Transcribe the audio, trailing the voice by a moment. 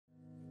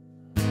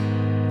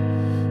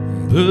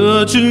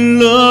Put your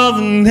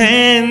loving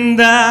hand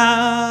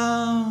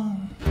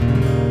down,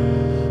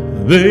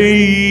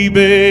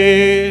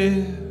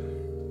 baby,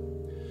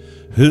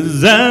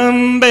 'cause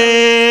I'm begging.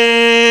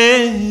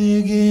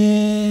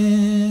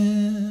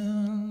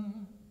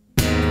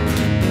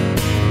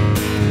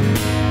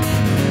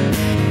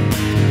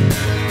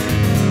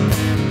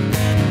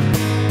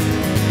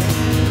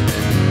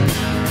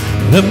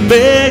 I'm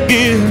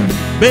begging,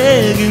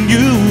 begging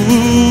you,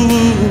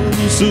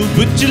 so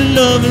put your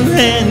loving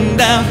hand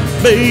down,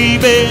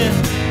 baby.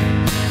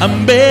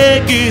 I'm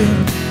begging,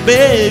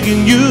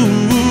 begging you,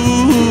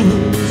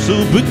 so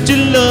put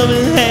your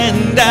loving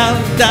hand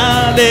down,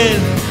 darling.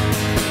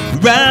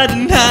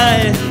 Riding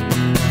high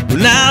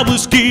when I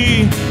was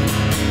key,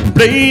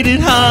 played it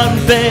hard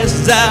and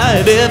fast, I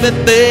had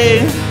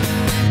everything.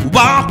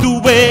 Walked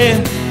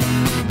away,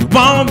 you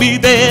won't be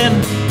there.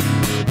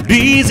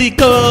 Easy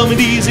come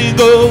and easy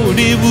go, and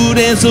it would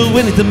answer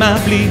anytime I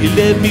bleed. You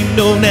let me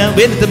know now,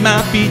 anytime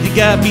I beat, you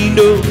got me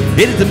know.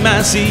 Anytime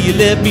I see you,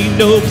 let me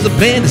know, 'cause I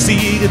plan to see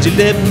you, that you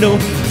let me know.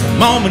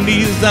 I'm on my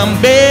knees, I'm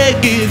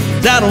begging,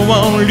 'cause I don't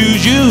wanna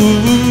lose you.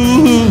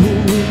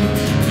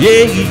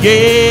 Yeah,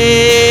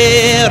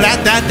 yeah,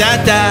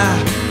 ra-da-da-da.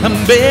 I'm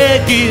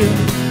begging,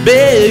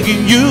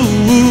 begging you,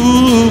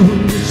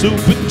 so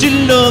put your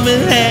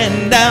loving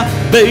hand down,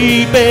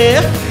 baby.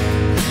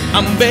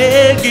 I'm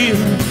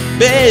begging,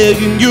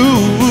 begging you,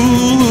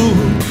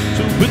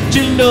 so put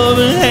your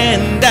loving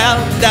hand out,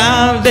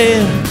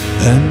 darling.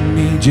 I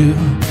need you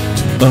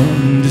to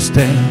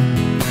understand.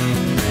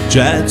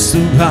 Tried so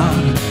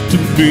hard to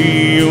be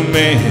your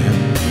man,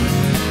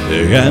 the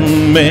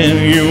young man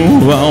you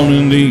want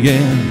in the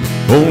end.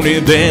 Only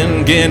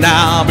then can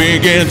I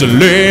begin to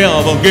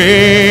live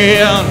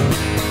again.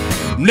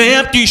 An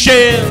empty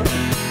shell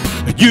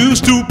I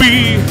used to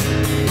be,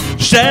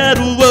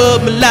 shadow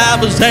of my life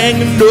was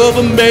hanging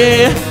over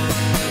me.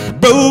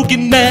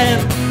 Broken man,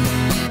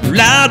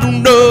 well, I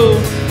don't know,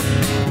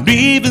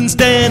 even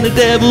stand the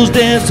devil's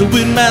dancing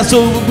with my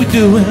soul. What we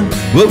doing?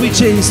 What we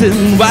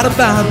chasing? Why the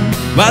bottom?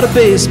 Why the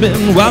basement?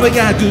 Why we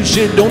got good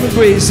shit? Don't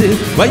embrace it.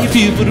 Why you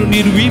feel we don't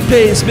need a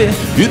replacement?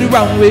 You're the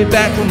wrong way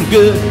back from the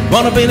good.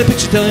 Wanna paint a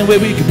picture telling where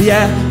we could be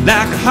at,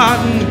 like a heart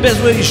in the best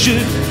way you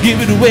should. Give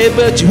it away,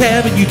 but you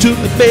haven't. You took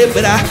the bait,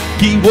 but I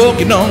keep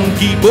walking on.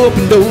 Keep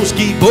open doors,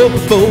 keep open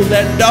for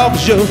that dog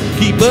show.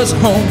 Keep us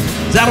home,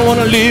 'cause I don't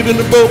wanna live in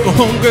a broken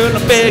home, girl.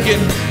 I'm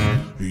begging,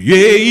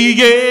 yeah,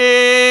 yeah.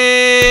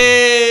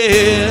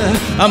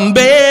 I'm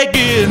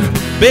begging,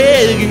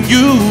 begging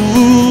you,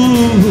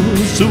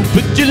 so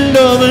put your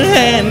loving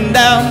hand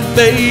down,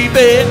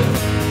 baby.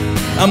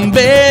 I'm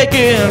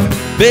begging,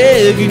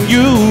 begging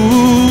you,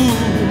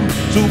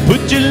 so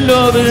put your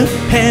loving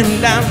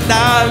hand down,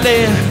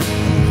 darling.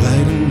 I'm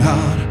fighting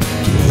hard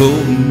to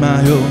hold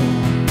my own,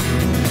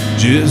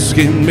 just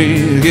can't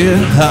make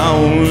it how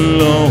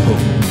long.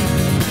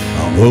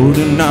 I'm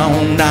holding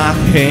on, I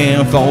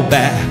can't fall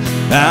back.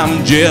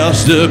 I'm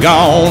just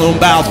gone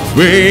about to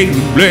break the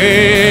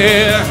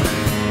blade.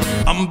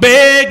 I'm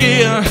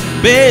begging,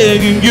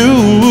 begging you,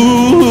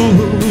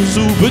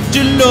 so put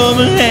your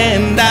loving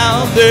hand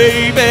down,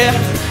 baby.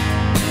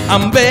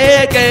 I'm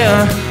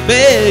begging,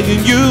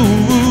 begging you,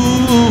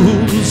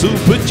 so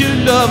put your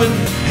loving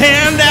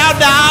hand out,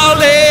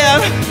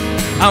 darling.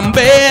 I'm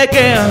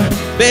begging,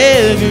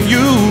 begging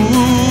you,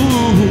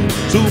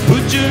 so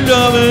put your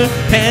loving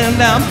hand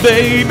down,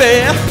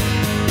 baby.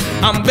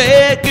 I'm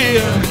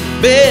begging,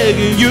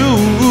 begging you,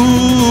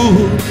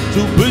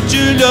 so put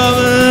your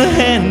loving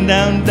hand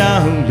down,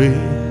 darling.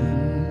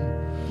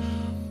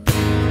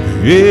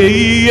 Yeah,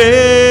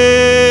 yeah.